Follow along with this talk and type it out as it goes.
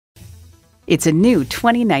It's a new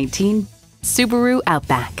 2019 Subaru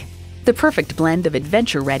Outback. The perfect blend of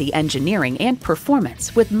adventure-ready engineering and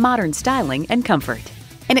performance with modern styling and comfort.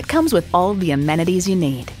 And it comes with all the amenities you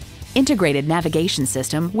need. Integrated navigation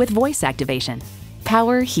system with voice activation,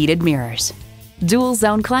 power heated mirrors, dual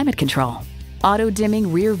zone climate control, auto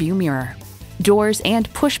dimming rear view mirror, doors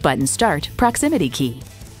and push button start proximity key,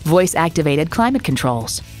 voice activated climate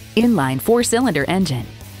controls, inline 4-cylinder engine,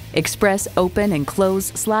 express open and close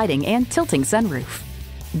sliding and tilting sunroof,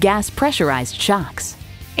 gas pressurized shocks,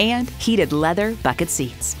 and heated leather bucket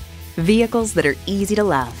seats. Vehicles that are easy to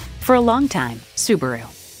love. For a long time, Subaru.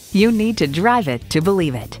 You need to drive it to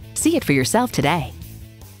believe it. See it for yourself today.